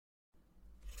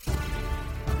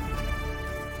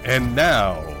And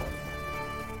now,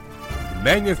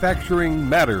 Manufacturing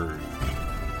Matters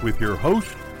with your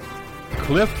host,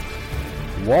 Cliff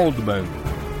Waldman.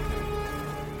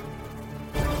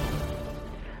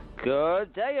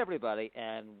 Good day, everybody,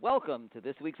 and welcome to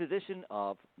this week's edition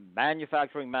of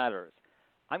Manufacturing Matters.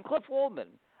 I'm Cliff Waldman.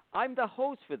 I'm the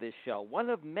host for this show,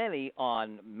 one of many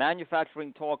on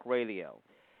Manufacturing Talk Radio.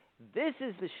 This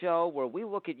is the show where we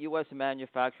look at U.S.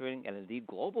 manufacturing and indeed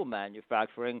global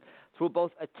manufacturing through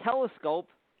both a telescope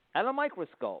and a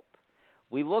microscope.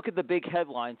 We look at the big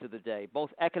headlines of the day, both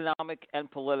economic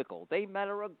and political. They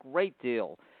matter a great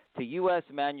deal to U.S.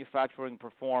 manufacturing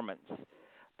performance.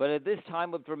 But at this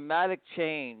time of dramatic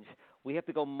change, we have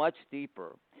to go much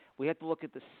deeper. We have to look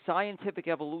at the scientific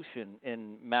evolution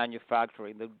in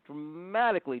manufacturing, the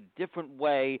dramatically different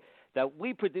way that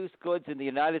we produce goods in the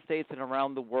United States and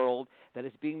around the world that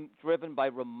is being driven by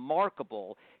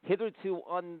remarkable, hitherto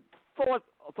unthought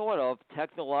of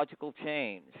technological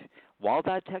change. While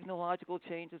that technological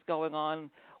change is going on,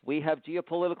 we have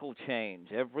geopolitical change.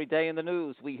 Every day in the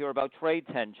news we hear about trade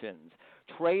tensions,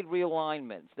 trade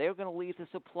realignments. They're going to lead to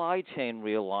supply chain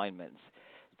realignments.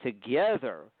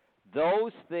 Together,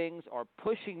 those things are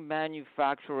pushing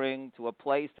manufacturing to a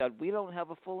place that we don't have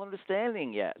a full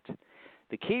understanding yet.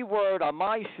 The key word on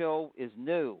my show is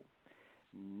new.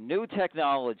 New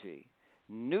technology,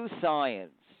 new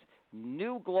science,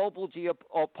 new global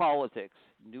geopolitics,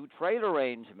 new trade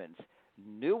arrangements,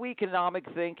 new economic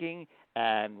thinking,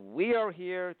 and we are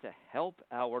here to help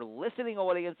our listening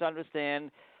audience understand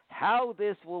how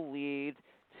this will lead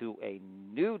to a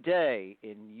new day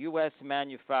in U.S.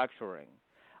 manufacturing.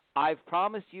 I've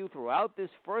promised you throughout this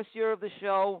first year of the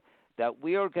show that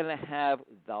we are going to have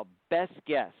the best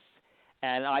guests,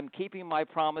 and I'm keeping my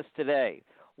promise today.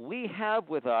 We have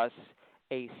with us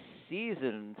a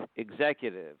seasoned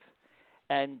executive,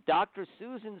 and Dr.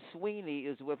 Susan Sweeney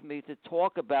is with me to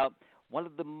talk about one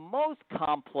of the most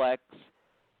complex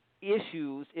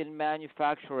issues in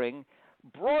manufacturing,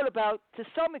 brought about to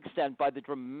some extent by the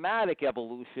dramatic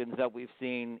evolutions that we've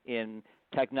seen in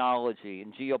technology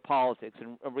and geopolitics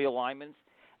and realignments,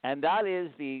 and that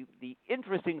is the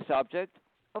interesting subject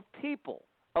of people,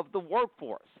 of the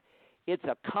workforce. It's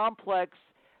a complex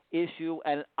issue,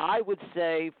 and I would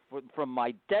say from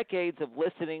my decades of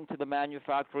listening to the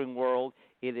manufacturing world,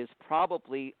 it is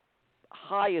probably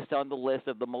highest on the list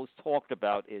of the most talked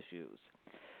about issues.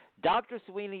 Dr.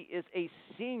 Sweeney is a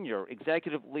senior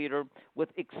executive leader with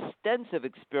extensive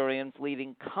experience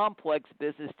leading complex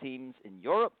business teams in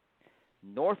Europe,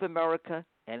 North America,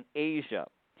 and Asia.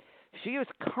 She is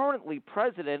currently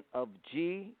president of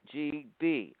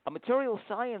GGB, a material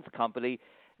science company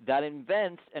that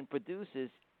invents and produces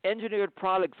engineered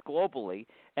products globally,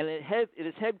 and it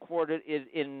is headquartered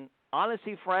in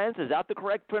Annecy, France. Is that the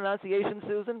correct pronunciation,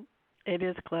 Susan? It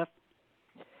is, Cliff.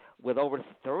 With over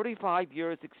 35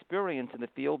 years' experience in the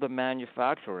field of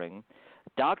manufacturing,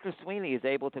 Dr. Sweeney is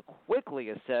able to quickly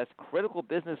assess critical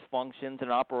business functions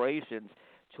and operations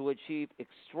to achieve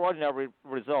extraordinary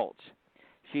results.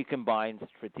 She combines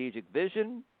strategic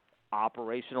vision,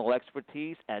 operational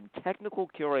expertise, and technical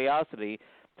curiosity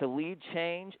to lead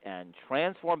change and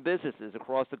transform businesses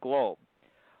across the globe.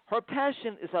 Her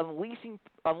passion is unleashing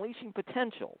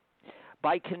potential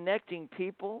by connecting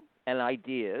people and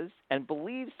ideas, and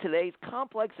believes today's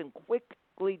complex and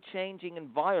quickly changing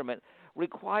environment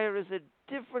requires a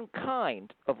different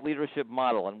kind of leadership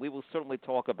model, and we will certainly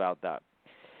talk about that.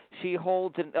 She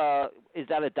holds is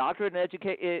that a doctorate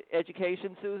in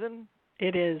education, Susan?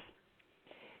 It is.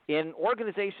 In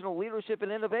organizational leadership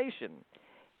and innovation.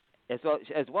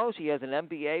 As well, she has an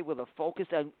MBA with a focus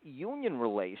on union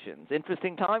relations,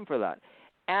 interesting time for that,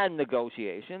 and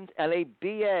negotiations, and a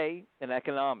BA in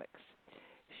economics.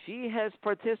 She has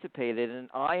participated in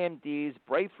IMD's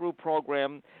breakthrough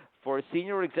program for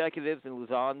senior executives in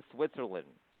Lausanne, Switzerland.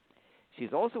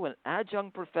 She's also an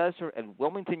adjunct professor at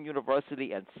Wilmington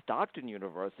University and Stockton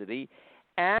University,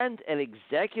 and an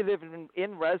executive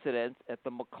in residence at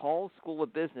the McCall School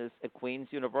of Business at Queen's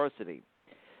University.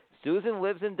 Susan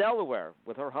lives in Delaware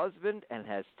with her husband and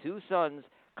has two sons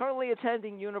currently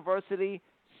attending university.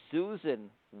 Susan,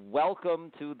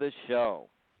 welcome to the show.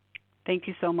 Thank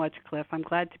you so much, Cliff. I'm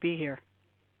glad to be here.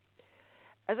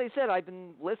 As I said, I've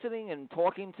been listening and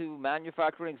talking to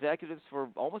manufacturing executives for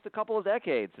almost a couple of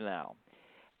decades now.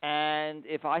 And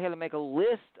if I had to make a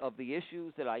list of the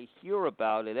issues that I hear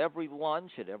about at every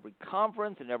lunch, at every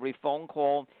conference, and every phone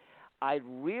call, I'd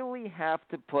really have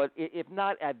to put, if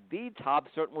not at the top,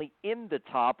 certainly in the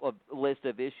top of the list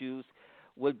of issues,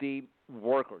 would be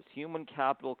workers, human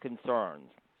capital concerns.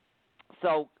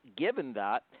 So given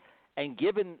that, And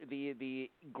given the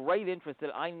great interest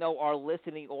that I know our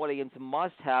listening audience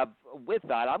must have with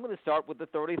that, I'm going to start with the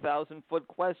 30,000-foot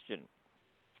question.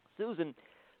 Susan,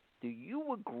 do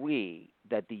you agree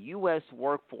that the U.S.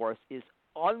 workforce is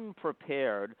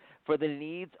unprepared for the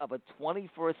needs of a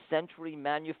 21st century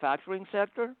manufacturing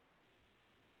sector?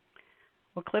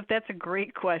 Well, Cliff, that's a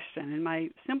great question, and my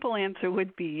simple answer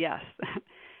would be yes.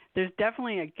 There's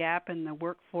definitely a gap in the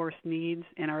workforce needs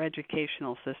in our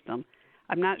educational system.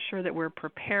 I'm not sure that we're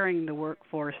preparing the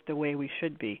workforce the way we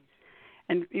should be.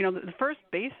 And, the first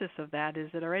basis of that is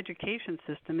that our education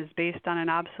system is based on an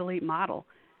obsolete model.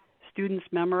 Students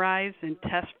memorize and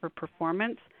test for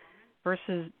performance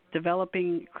versus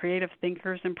developing creative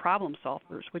thinkers and problem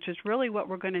solvers, which is really what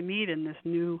we're going to need in this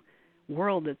new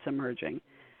world that's emerging.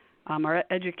 Our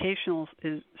educational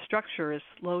structure is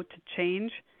slow to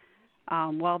change,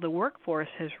 while the workforce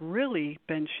has really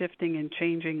been shifting and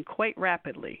changing quite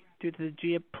rapidly due to the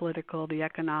geopolitical, the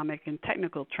economic, and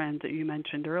technical trends that you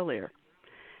mentioned earlier.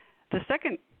 The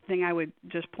second thing I would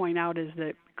just point out is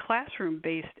that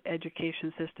classroom-based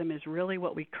education system is really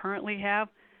what we currently have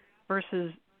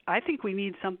versus I think we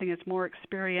need something that's more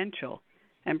experiential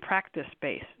and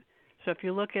practice-based. So if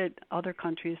you look at other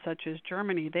countries such as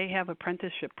Germany, they have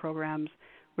apprenticeship programs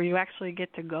where you actually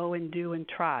get to go and do and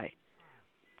try.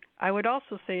 I would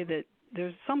also say that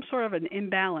there's some sort of an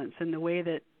imbalance in the way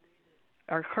that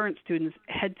our current students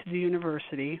head to the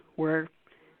university where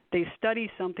they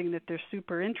study something that they're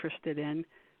super interested in,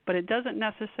 but it doesn't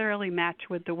necessarily match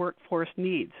with the workforce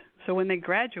needs. So when they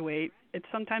graduate, it's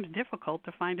sometimes difficult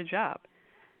to find a job.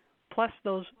 Plus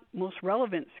those most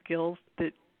relevant skills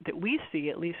that we see,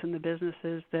 at least in the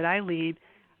businesses that I lead,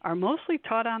 are mostly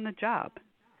taught on the job.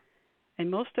 And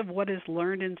most of what is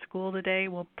learned in school today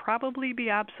will probably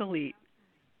be obsolete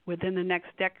within the next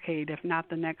decade, if not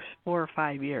the next 4 or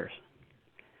 5 years.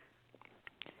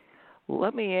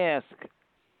 Let me ask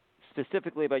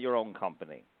specifically about your own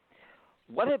company.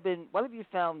 What have you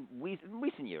found in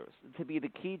recent years to be the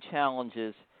key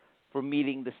challenges for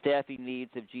meeting the staffing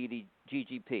needs of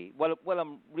GGP? What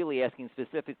I'm really asking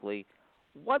specifically,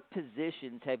 what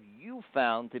positions have you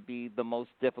found to be the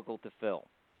most difficult to fill?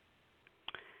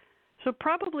 So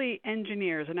probably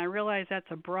engineers, and I realize that's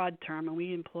a broad term, and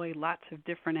we employ lots of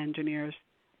different engineers,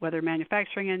 whether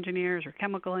manufacturing engineers or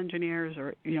chemical engineers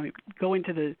or, go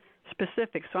into the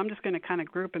specifics. So I'm just going to kind of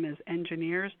group them as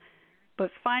engineers. But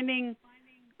finding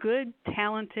good,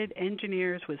 talented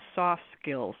engineers with soft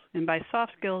skills, and by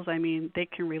soft skills I mean they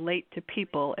can relate to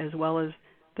people as well as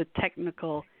the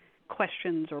technical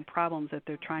questions or problems that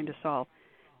they're trying to solve.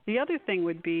 The other thing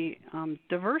would be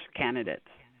diverse candidates.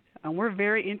 We're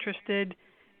very interested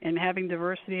in having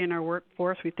diversity in our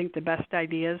workforce. We think the best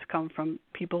ideas come from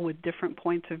people with different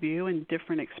points of view and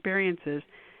different experiences.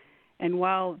 And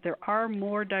while there are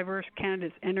more diverse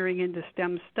candidates entering into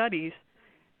STEM studies,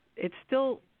 it's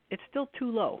still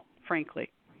too low, frankly.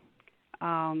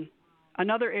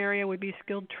 Another area would be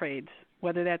skilled trades,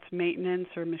 whether that's maintenance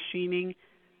or machining,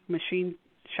 machine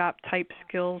shop type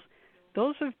skills.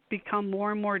 Those have become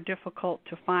more and more difficult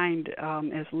to find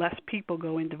as less people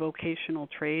go into vocational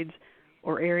trades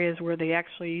or areas where they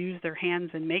actually use their hands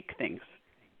and make things.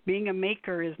 Being a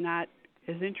maker is not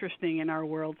as interesting in our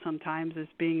world sometimes as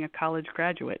being a college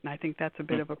graduate, and I think that's a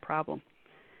bit of a problem.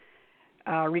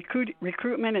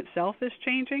 Recruitment itself is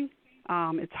changing.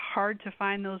 It's hard to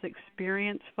find those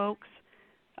experienced folks.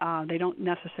 They don't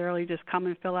necessarily just come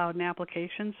and fill out an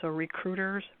application, so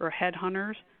recruiters or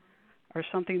headhunters are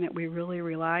something that we really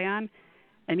rely on.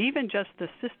 And even just the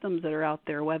systems that are out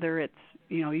there, whether it's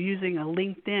using a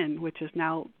LinkedIn, which is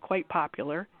now quite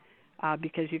popular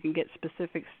because you can get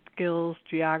specific skills,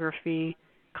 geography,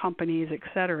 companies,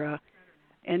 etc.,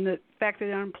 and the fact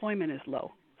that unemployment is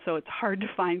low. So it's hard to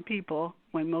find people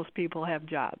when most people have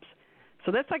jobs.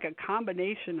 So that's like a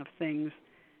combination of things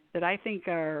that I think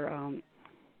are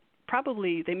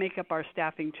probably they make up our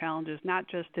staffing challenges, not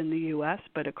just in the U.S.,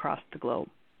 but across the globe.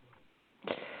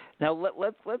 Now,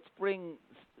 let's bring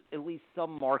at least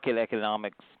some market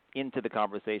economics into the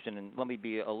conversation, and let me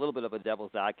be a little bit of a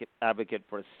devil's advocate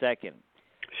for a second.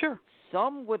 Sure.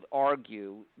 Some would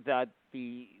argue that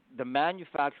the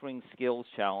manufacturing skills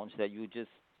challenge that you just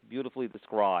beautifully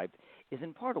described is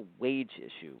in part a wage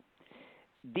issue.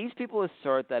 These people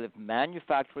assert that if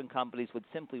manufacturing companies would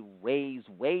simply raise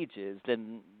wages,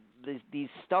 then these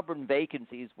stubborn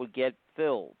vacancies would get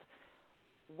filled.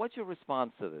 What's your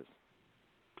response to this?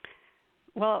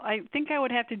 Well, I think I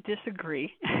would have to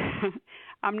disagree.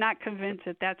 I'm not convinced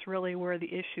that that's really where the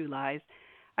issue lies.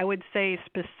 I would say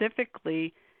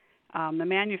specifically the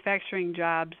manufacturing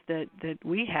jobs that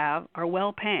we have are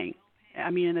well-paying. I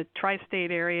mean, in the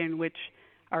tri-state area in which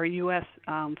our U.S.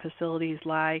 Facilities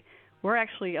lie, we're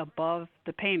actually above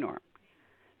the pay norm.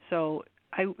 So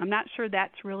I'm not sure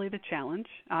that's really the challenge.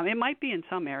 It might be in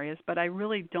some areas, but I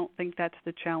really don't think that's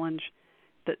the challenge,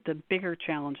 the bigger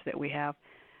challenge that we have.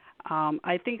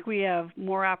 I think we have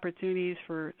more opportunities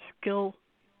for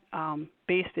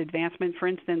skill-based advancement. For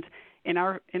instance, in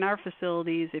our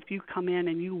facilities, if you come in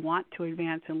and you want to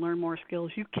advance and learn more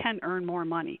skills, you can earn more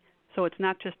money. So it's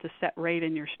not just a set rate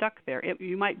and you're stuck there.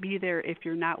 You might be there if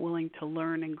you're not willing to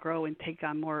learn and grow and take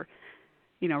on more,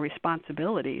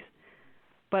 responsibilities.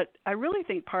 But I really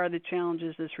think part of the challenge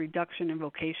is this reduction in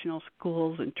vocational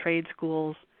schools and trade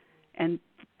schools, and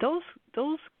those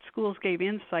schools gave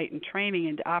insight and training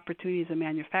into opportunities in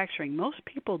manufacturing. Most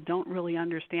people don't really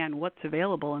understand what's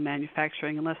available in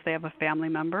manufacturing unless they have a family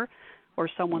member or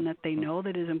someone that they know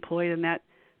that is employed in that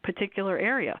particular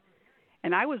area.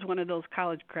 And I was one of those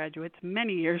college graduates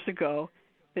many years ago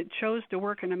that chose to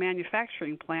work in a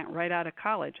manufacturing plant right out of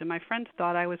college, and my friends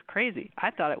thought I was crazy.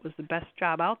 I thought it was the best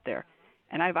job out there.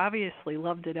 And I've obviously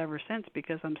loved it ever since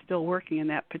because I'm still working in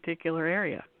that particular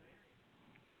area.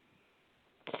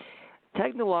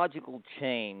 Technological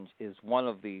change is one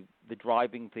of the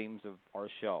driving themes of our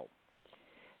show.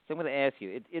 So I'm going to ask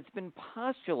you, it's been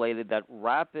postulated that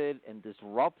rapid and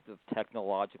disruptive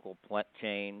technological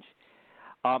change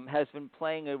has been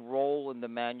playing a role in the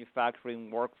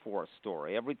manufacturing workforce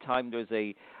story. Every time there's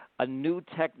a new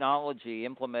technology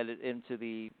implemented into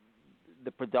the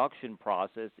production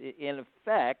process, in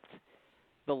effect,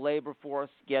 the labor force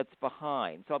gets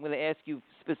behind. So I'm going to ask you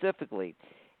specifically,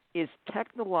 is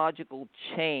technological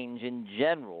change in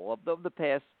general of the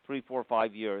past 3, 4,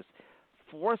 5 years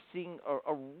forcing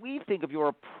a rethink of your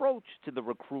approach to the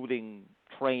recruiting,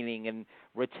 training, and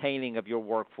retaining of your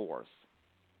workforce?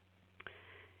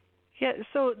 Yeah,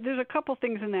 so there's a couple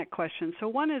things in that question. So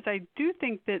one is I do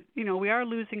think that, we are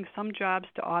losing some jobs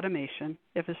to automation.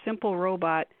 If a simple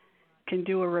robot can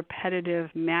do a repetitive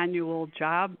manual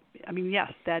job,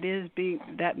 yes,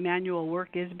 that manual work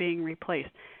is being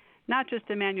replaced. Not just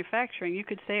in manufacturing, you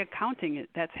could say accounting,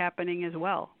 that's happening as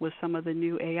well with some of the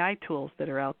new AI tools that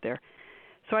are out there.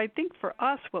 So I think for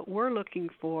us, what we're looking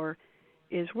for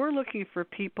is we're looking for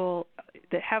people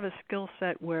that have a skill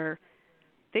set where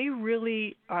they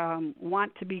really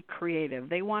want to be creative.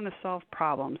 They want to solve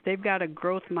problems. They've got a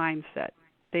growth mindset.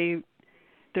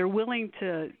 They're willing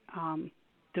to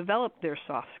develop their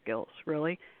soft skills,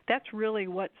 really. That's really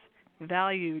what's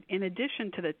valued in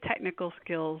addition to the technical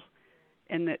skills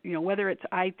and whether it's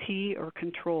IT or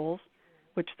controls,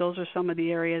 which those are some of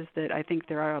the areas that I think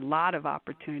there are a lot of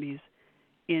opportunities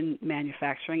in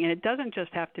manufacturing. And it doesn't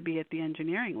just have to be at the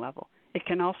engineering level. It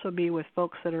can also be with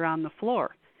folks that are on the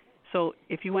floor. So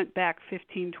if you went back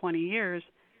 15, 20 years,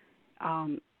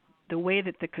 the way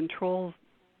that the controls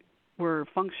were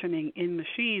functioning in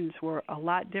machines were a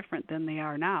lot different than they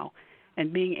are now.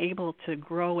 And being able to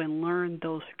grow and learn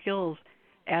those skills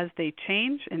as they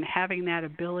change and having that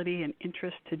ability and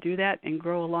interest to do that and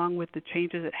grow along with the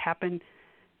changes that happen,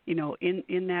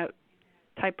 in that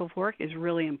type of work is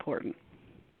really important.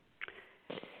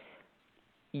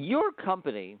 Your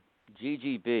company,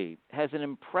 GGB, has an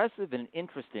impressive and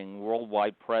interesting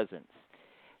worldwide presence.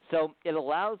 So it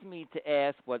allows me to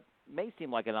ask what may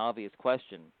seem like an obvious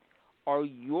question. Are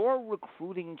your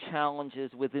recruiting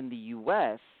challenges within the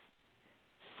U.S.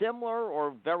 similar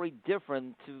or very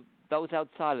different to those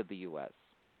outside of the U.S.?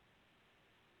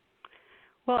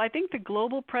 Well, I think the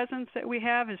global presence that we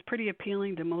have is pretty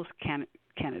appealing to most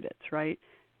candidates, right,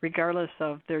 regardless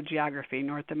of their geography,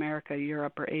 North America,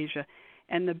 Europe, or Asia.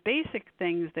 And the basic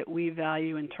things that we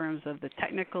value in terms of the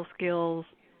technical skills,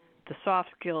 the soft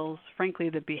skills, frankly,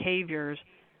 the behaviors,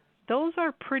 those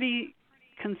are pretty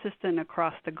consistent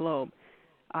across the globe.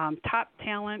 Top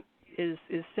talent is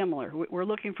similar. We're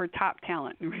looking for top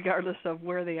talent, regardless of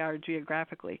where they are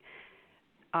geographically.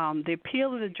 The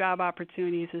appeal to the job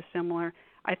opportunities is similar.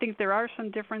 I think there are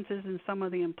some differences in some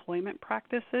of the employment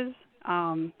practices.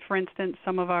 For instance,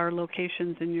 some of our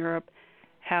locations in Europe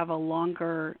have a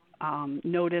longer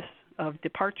notice of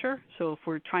departure. So if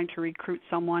we're trying to recruit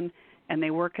someone and they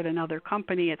work at another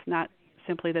company, it's not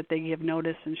simply that they give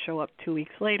notice and show up 2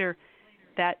 weeks later.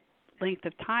 That length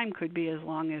of time could be as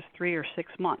long as 3 or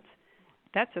 6 months.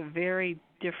 That's a very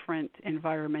different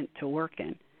environment to work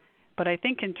in. But I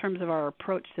think in terms of our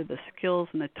approach to the skills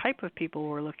and the type of people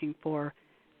we're looking for,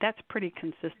 that's pretty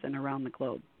consistent around the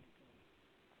globe.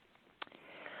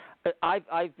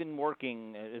 I've been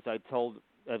working, as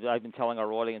I've been telling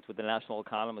our audience, with the National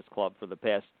Economists Club for the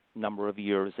past number of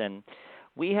years, and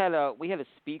we had a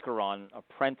speaker on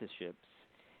apprenticeships,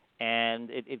 and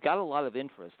it got a lot of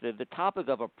interest. The topic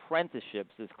of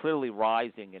apprenticeships is clearly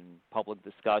rising in public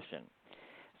discussion.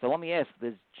 So let me ask,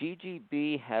 does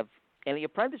GGB have any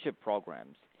apprenticeship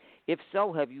programs? If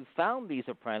so, have you found these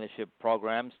apprenticeship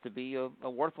programs to be a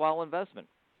worthwhile investment?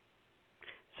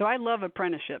 So I love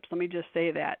apprenticeships. Let me just say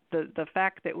that. The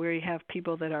fact that we have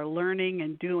people that are learning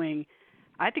and doing,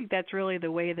 I think that's really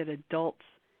the way that adults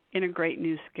integrate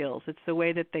new skills. It's the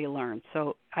way that they learn.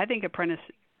 So I think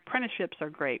apprenticeships are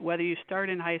great, whether you start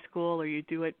in high school or you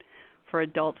do it for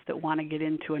adults that want to get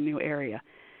into a new area.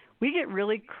 We get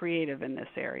really creative in this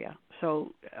area.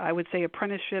 So I would say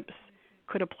apprenticeships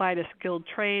could apply to skilled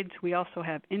trades. We also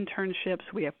have internships.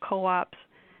 We have co-ops.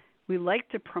 We like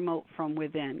to promote from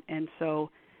within. And so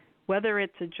whether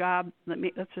it's a job,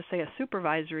 let's just say a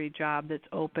supervisory job that's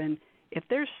open, if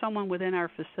there's someone within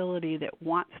our facility that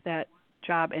wants that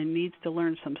job and needs to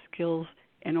learn some skills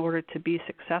in order to be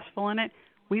successful in it,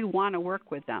 we want to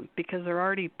work with them because they're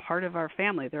already part of our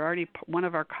family. They're already one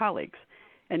of our colleagues.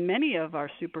 And many of our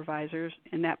supervisors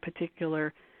in that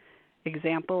particular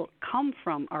example come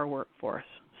from our workforce.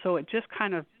 So it just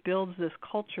kind of builds this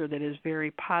culture that is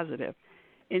very positive.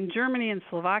 In Germany and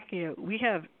Slovakia, we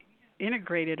have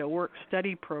integrated a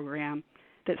work-study program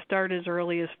that started as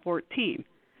early as 14,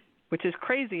 which is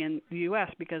crazy in the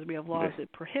U.S. because we have laws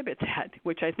that prohibit that,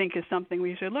 which I think is something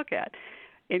we should look at.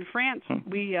 In France,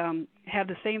 we have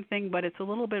the same thing, but it's a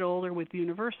little bit older with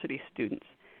university students.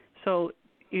 So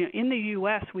in the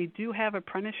U.S., we do have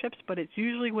apprenticeships, but it's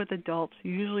usually with adults,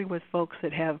 usually with folks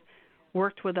that have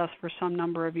worked with us for some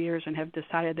number of years and have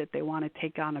decided that they want to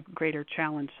take on a greater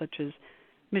challenge, such as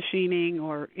machining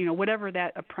or whatever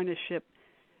that apprenticeship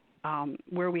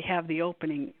where we have the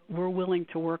opening, we're willing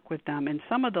to work with them. And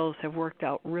some of those have worked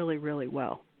out really, really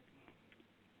well.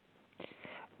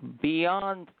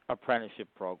 Beyond apprenticeship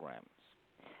programs,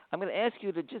 I'm going to ask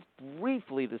you to just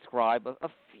briefly describe a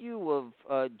few of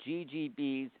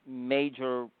GGB's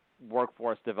major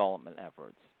workforce development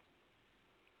efforts.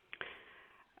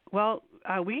 Well,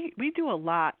 we do a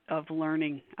lot of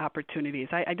learning opportunities.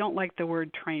 I don't like the word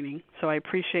training, so I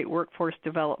appreciate workforce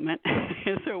development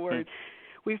as a word.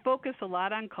 We focus a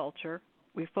lot on culture.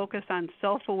 We focus on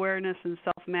self-awareness and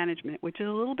self-management, which is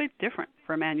a little bit different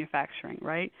for manufacturing,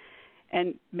 right?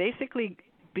 And basically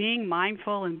being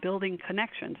mindful and building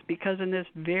connections, because in this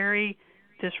very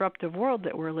disruptive world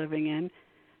that we're living in,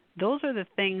 those are the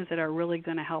things that are really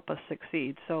going to help us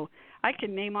succeed. So I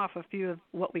can name off a few of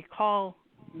what we call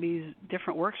these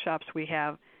different workshops we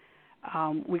have.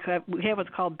 We have what's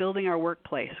called Building Our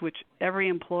Workplace, which every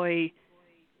employee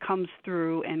comes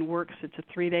through and works. It's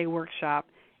a 3-day workshop,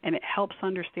 and it helps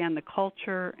understand the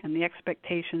culture and the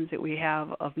expectations that we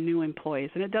have of new employees.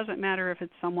 And it doesn't matter if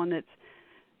it's someone that's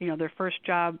their first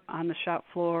job on the shop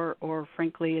floor, or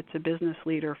frankly, it's a business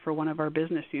leader for one of our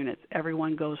business units.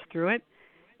 Everyone goes through it,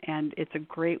 and it's a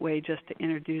great way just to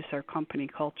introduce our company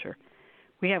culture.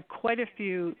 We have quite a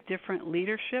few different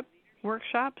leadership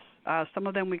workshops. Some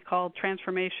of them we call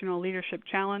Transformational Leadership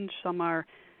Challenge. Some are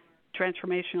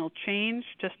Transformational Change,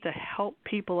 just to help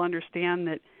people understand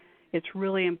that it's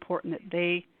really important that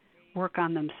they work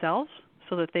on themselves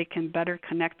so that they can better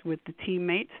connect with the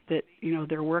teammates that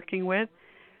they're working with.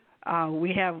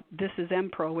 We have This is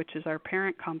MPro, which is our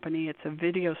parent company. It's a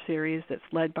video series that's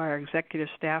led by our executive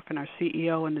staff and our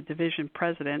CEO and the division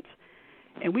presidents.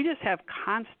 And we just have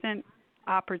constant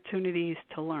opportunities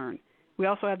to learn. We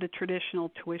also have the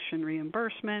traditional tuition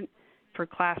reimbursement for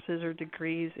classes or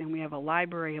degrees, and we have a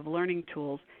library of learning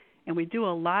tools. And we do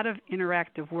a lot of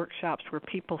interactive workshops where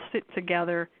people sit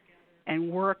together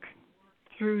and work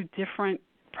through different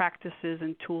practices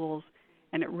and tools,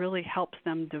 and it really helps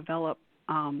them develop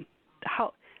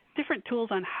different tools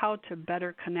on how to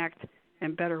better connect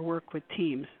and better work with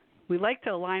teams. We like to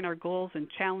align our goals and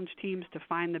challenge teams to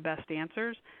find the best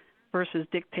answers versus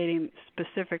dictating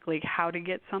specifically how to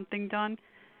get something done.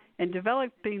 And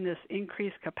developing this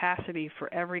increased capacity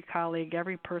for every colleague,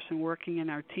 every person working in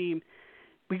our team,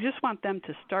 we just want them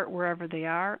to start wherever they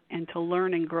are and to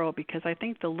learn and grow, because I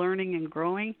think the learning and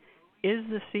growing is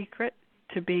the secret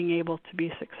to being able to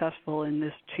be successful in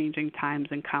this changing times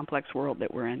and complex world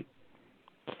that we're in.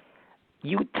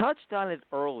 You touched on it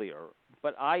earlier,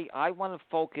 but I want to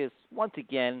focus once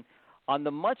again on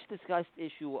the much-discussed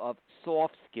issue of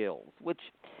soft skills, which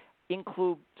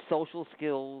include social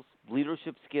skills,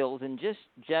 leadership skills, and just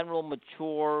general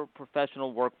mature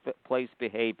professional workplace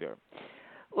behavior.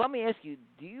 Let me ask you,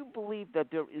 do you believe that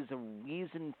there is a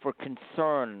reason for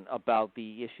concern about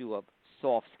the issue of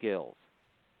soft skills?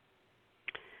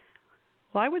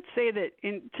 Well, I would say that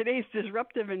in today's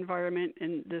disruptive environment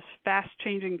and this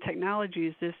fast-changing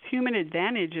technologies, this human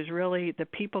advantage is really the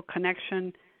people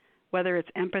connection, whether it's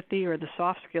empathy or the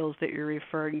soft skills that you're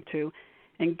referring to,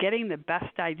 and getting the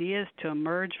best ideas to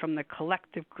emerge from the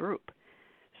collective group.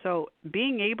 So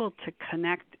being able to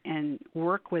connect and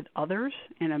work with others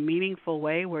in a meaningful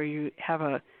way where you have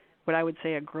what I would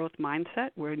say a growth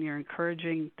mindset, where you're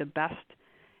encouraging the best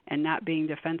and not being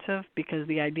defensive because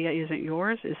the idea isn't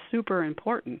yours, is super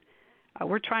important.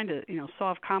 We're trying to,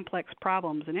 solve complex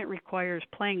problems, and it requires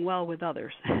playing well with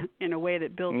others in a way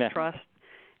that builds trust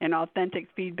and authentic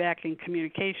feedback and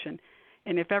communication.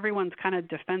 And if everyone's kind of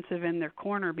defensive in their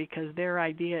corner because their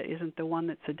idea isn't the one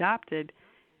that's adopted,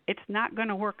 it's not going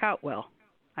to work out well.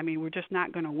 I mean, we're just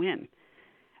not going to win.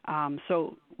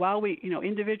 So while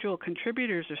individual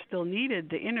contributors are still needed,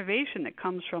 the innovation that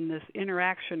comes from this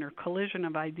interaction or collision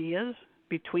of ideas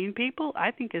between people,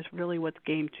 I think is really what's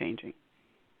game-changing.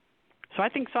 So I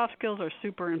think soft skills are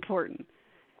super important.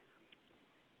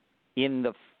 In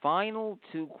the final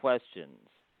two questions,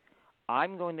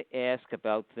 I'm going to ask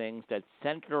about things that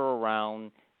center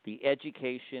around the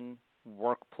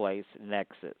education-workplace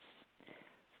nexus.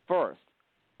 First,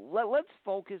 let's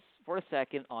focus for a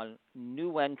second on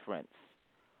new entrants.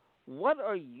 What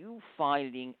are you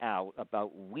finding out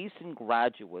about recent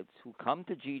graduates who come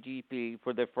to GGP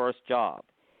for their first job?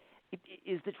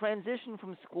 Is the transition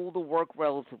from school to work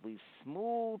relatively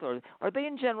smooth, or are they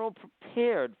in general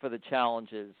prepared for the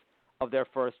challenges of their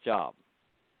first job?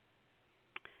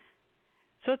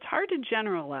 So it's hard to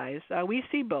generalize. We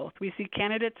see both. We see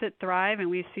candidates that thrive, and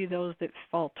we see those that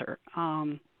falter.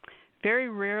 Very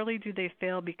rarely do they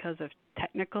fail because of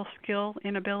technical skill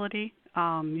inability.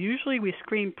 Usually we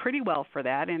screen pretty well for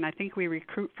that, and I think we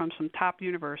recruit from some top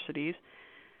universities.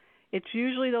 It's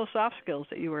usually those soft skills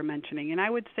that you were mentioning, and I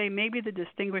would say maybe the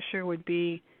distinguisher would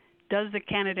be, does the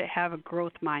candidate have a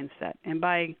growth mindset? And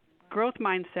by growth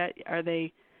mindset, do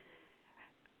they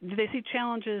see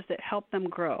challenges that help them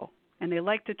grow, and they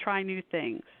like to try new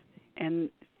things, and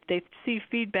they see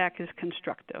feedback as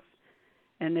constructive,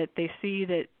 and that they see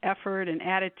that effort and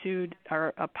attitude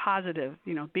are a positive,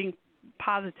 being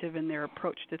positive in their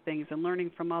approach to things and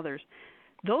learning from others.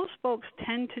 Those folks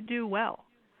tend to do well.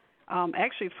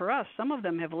 Actually, for us, some of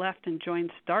them have left and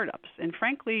joined startups. And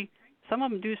frankly, some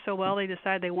of them do so well they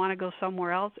decide they want to go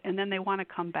somewhere else, and then they want to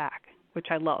come back, which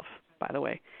I love, by the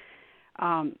way.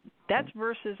 That's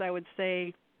versus, I would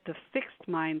say, the fixed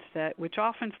mindset, which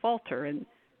often falter. And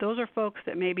those are folks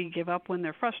that maybe give up when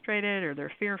they're frustrated or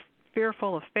they're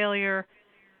fearful of failure.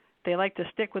 They like to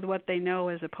stick with what they know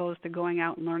as opposed to going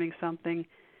out and learning something.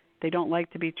 They don't like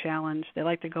to be challenged. They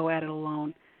like to go at it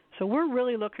alone. So we're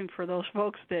really looking for those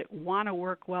folks that want to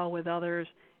work well with others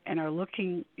and are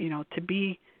looking, to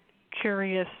be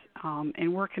curious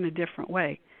and work in a different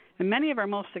way. And many of our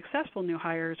most successful new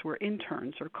hires were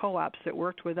interns or co-ops that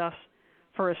worked with us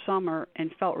for a summer and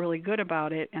felt really good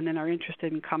about it and then are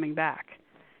interested in coming back.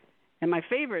 And my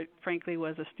favorite, frankly,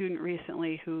 was a student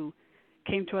recently who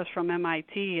came to us from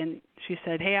MIT, and she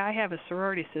said, "Hey, I have a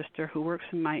sorority sister who works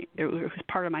who's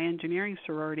part of my engineering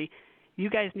sorority. You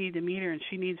guys need to meet her, and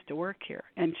she needs to work here."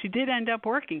 And she did end up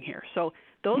working here. So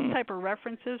those type of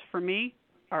references, for me,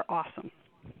 are awesome.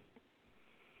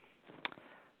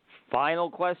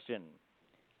 Final question.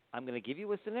 I'm going to give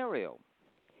you a scenario.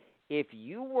 If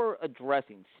you were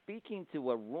speaking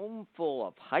to a room full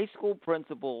of high school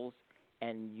principals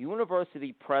and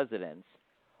university presidents,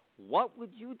 what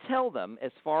would you tell them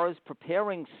as far as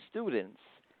preparing students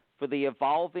for the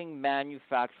evolving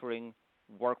manufacturing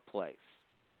workplace?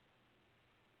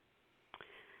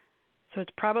 So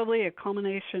it's probably a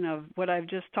culmination of what I've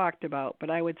just talked about, but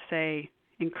I would say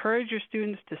encourage your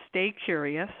students to stay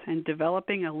curious and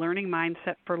developing a learning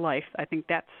mindset for life. I think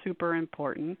that's super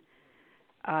important.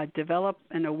 Develop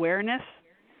an awareness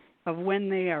of when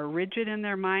they are rigid in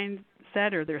their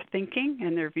mindset or their thinking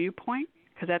and their viewpoint,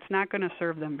 because that's not going to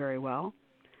serve them very well.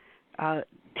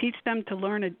 Teach them to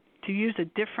learn to use a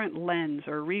different lens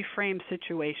or reframe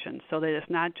situations so that it's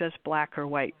not just black or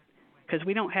white, because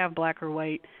we don't have black or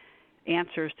white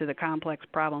answers to the complex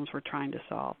problems we're trying to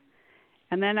solve.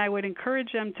 And then I would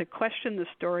encourage them to question the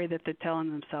story that they're telling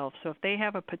themselves. So if they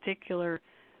have a particular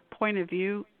point of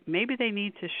view, maybe they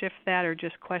need to shift that or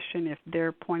just question if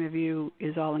their point of view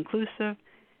is all-inclusive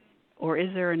or is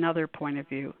there another point of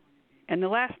view. And the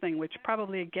last thing, which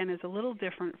probably, again, is a little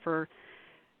different for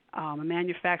a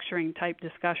manufacturing-type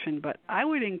discussion, but I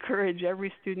would encourage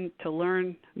every student to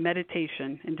learn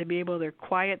meditation and to be able to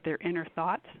quiet their inner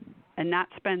thoughts and not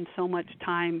spend so much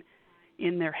time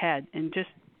in their head. And just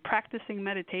practicing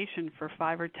meditation for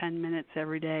 5 or 10 minutes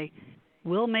every day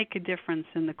will make a difference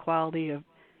in the quality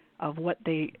of what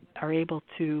they are able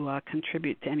to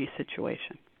contribute to any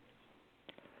situation.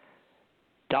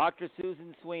 Dr.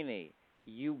 Susan Sweeney,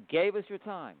 You gave us your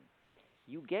time.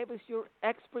 You gave us your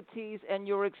expertise and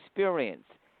your experience.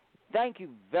 Thank you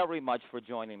very much for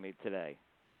joining me today.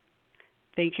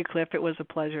 Thank you, Cliff. It was a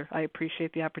pleasure. I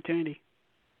appreciate the opportunity.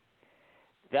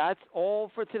 That's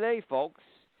all for today, folks.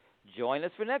 Join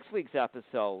us for next week's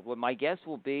episode, where my guest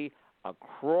will be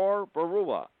Akror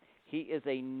Barua. He is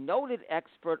a noted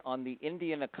expert on the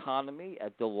Indian economy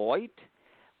at Deloitte.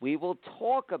 We will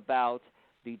talk about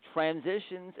the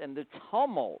transitions and the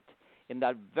tumult in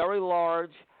that very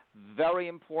large, very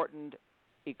important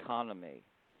economy.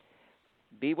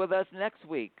 Be with us next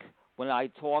week when I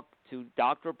talk to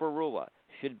Dr. Barua.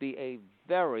 Should be a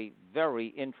very, very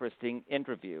interesting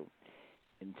interview.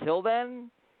 Until then,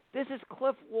 this is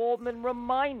Cliff Waldman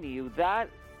reminding you that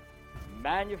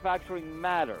manufacturing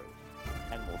matters,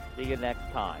 and we'll see you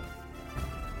next time.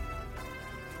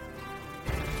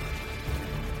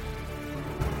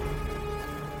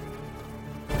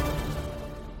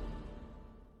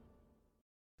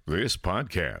 This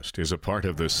podcast is a part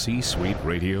of the C-Suite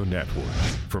Radio Network.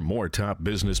 For more top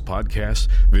business podcasts,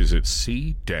 visit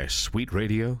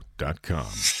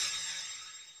c-suiteradio.com.